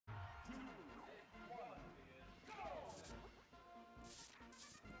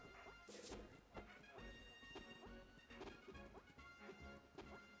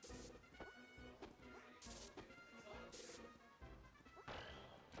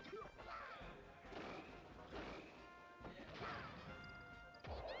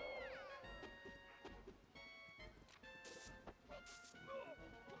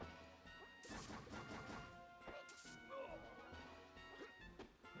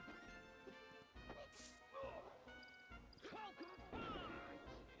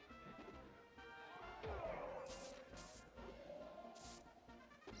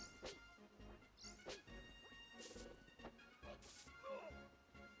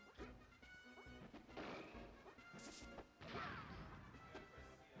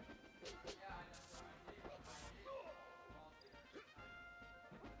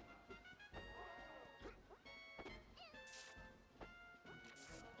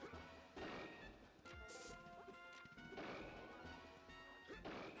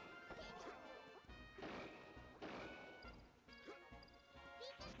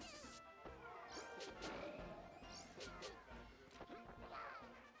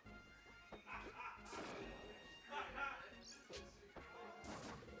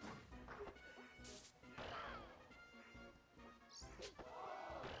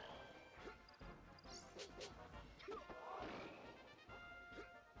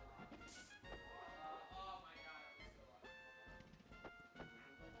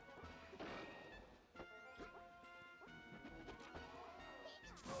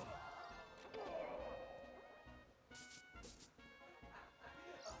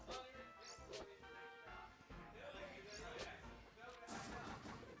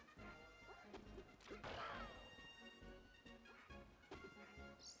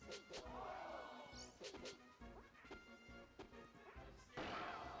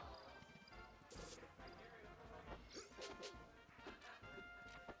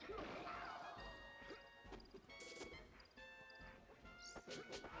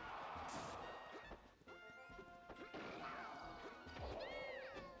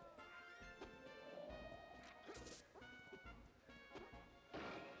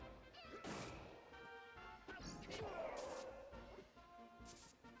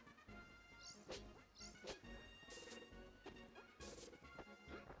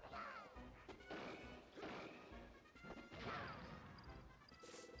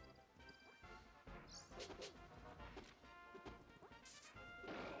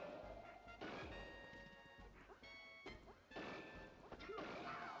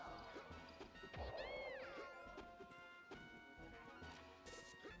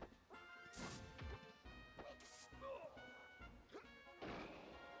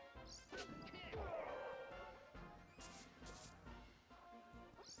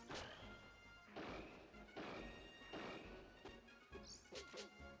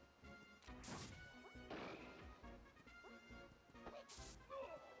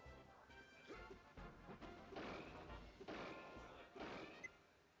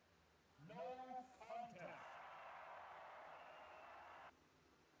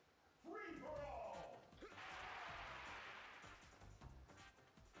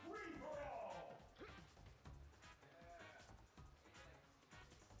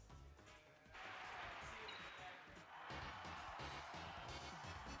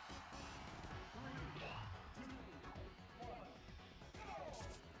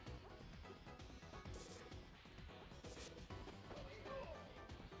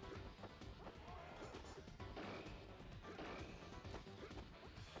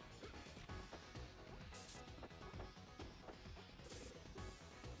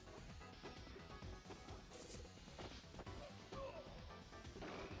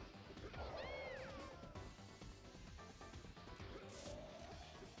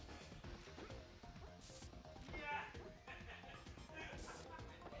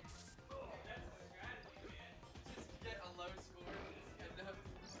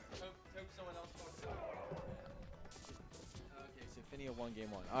Finio won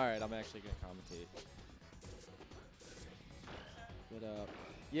game 1. All right, I'm actually going to commentate. But,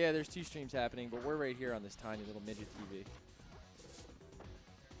 yeah, there's 2 streams happening, but we're right here on this tiny little midget TV.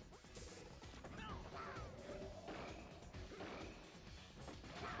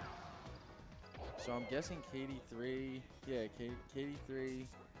 So I'm guessing KD3, yeah, KD3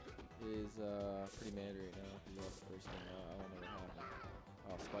 is pretty mad right now. He lost the first game. I don't know what happened.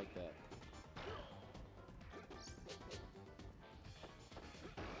 I'll spike that.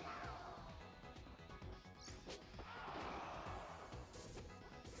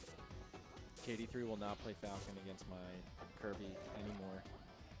 KD3 will not play Falcon against my Kirby anymore.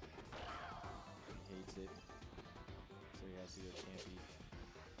 He hates it. So he has to go campy.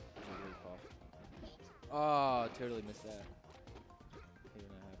 Jigglypuff. Oh, totally missed that. Hate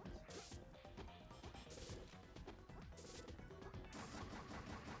when that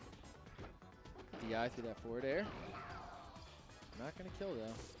happens. DI through that forward air. Not gonna kill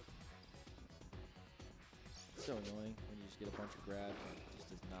though. It's so annoying when you just get a bunch of grabs and it just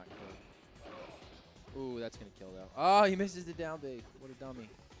does not kill. Ooh, that's gonna kill though. Oh, he misses the down bait. What a dummy.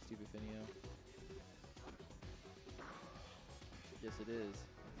 Stupid Finio. Yes, it is.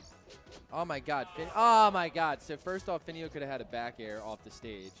 Oh my god. Oh my god. So first off, Finio could have had a back air off the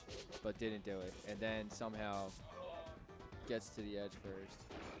stage, but didn't do it. And then somehow gets to the edge first.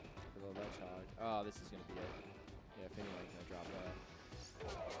 For the ledge hog. Oh, this is gonna be it. Yeah, Finio ain't gonna drop that.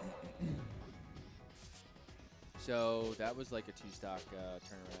 So that was like a 2-stock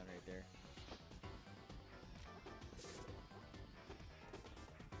turnaround right there.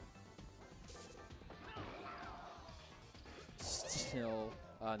 Still,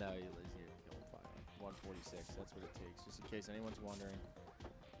 oh no, he's here. 146. That's what it takes. Just in case anyone's wondering.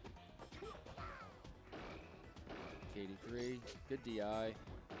 KD3, good DI.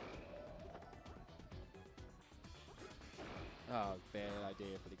 Oh, bad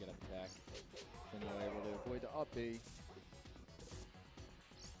idea for the get up attack. Finio able to avoid the up B.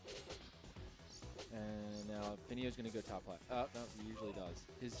 And now Finio's gonna go top left. Oh no, he usually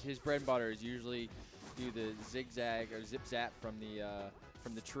does. His bread and butter is usually do the zigzag or zip zap from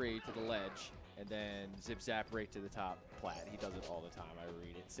the tree to the ledge, and then zip zap right to the top plat. He does it all the time. I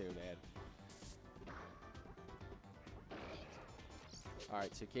read it so bad. All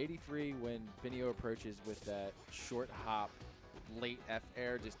right, so KD3, when Finio approaches with that short hop, late F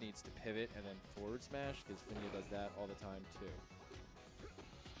air, just needs to pivot and then forward smash, because Finio does that all the time too.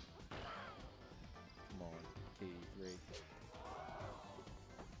 Come on, KD3.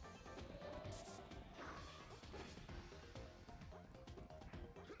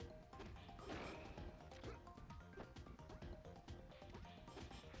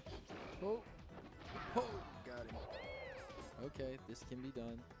 Oh, oh, got him. Okay, this can be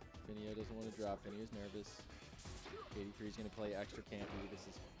done. Finio doesn't want to drop. Finio's nervous. KD3 is going to play extra campy. This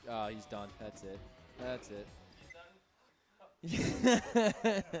is, oh, he's done. That's it. That's it.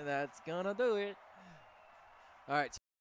 That's gonna do it. All right.